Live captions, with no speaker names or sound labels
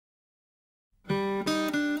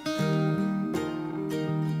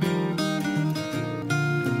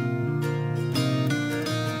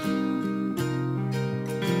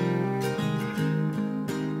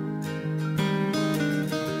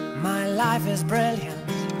life is brilliant.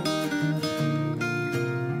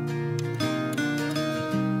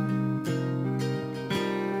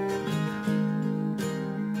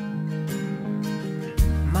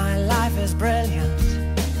 My life is brilliant.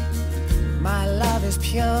 My love is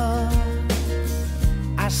pure.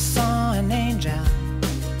 I saw an angel,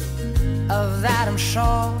 of that I'm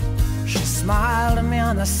sure. She smiled at me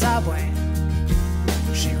on the subway.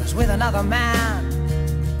 She was with another man,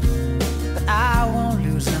 but I won't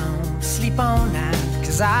lose no sleep on that,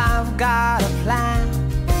 'cause I've got a plan.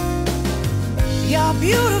 You're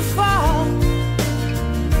beautiful.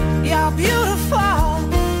 You're beautiful.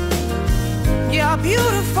 You're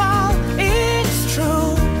beautiful. It's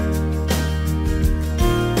true.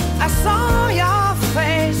 I saw your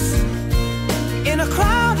face in a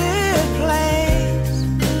crowded place,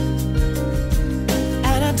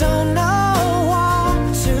 and I don't know what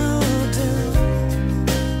to do,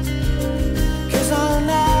 'cause I'll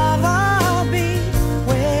never be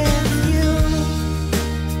with you.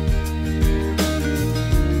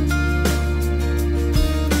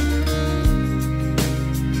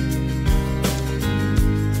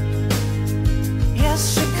 Yes,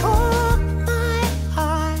 she caught my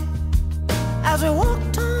eye as we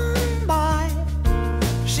walked on by.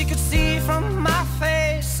 She could see from my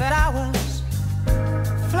face that I was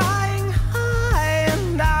flying high,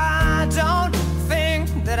 and I don't think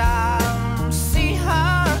that I'll see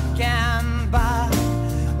her again, but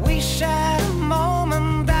we shared a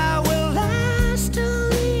moment that will last till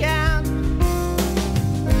the end.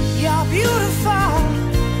 You're beautiful.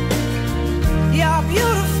 You're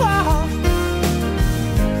beautiful.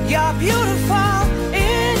 You're beautiful.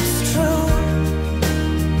 It's true.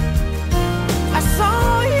 I saw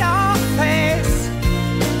your face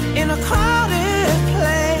in a crowded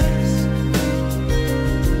place,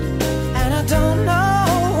 and I don't know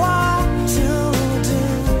what to do,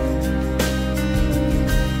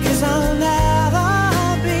 'cause I'll never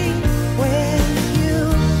be with you.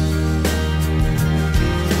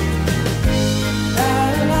 La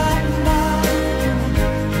la la,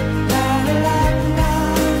 la la la,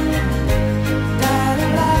 la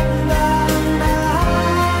la la la.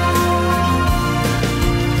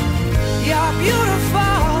 You're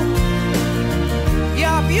beautiful.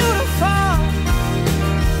 You're beautiful.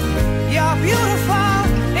 You're beautiful.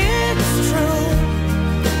 It's true.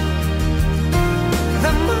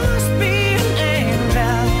 There must be an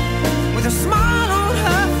angel with a smile on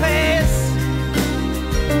her face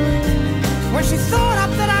when she thought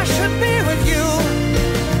up that I should be with you.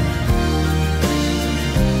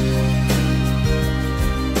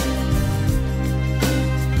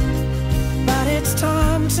 But it's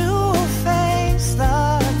time to face the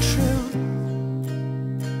truth.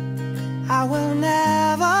 I will never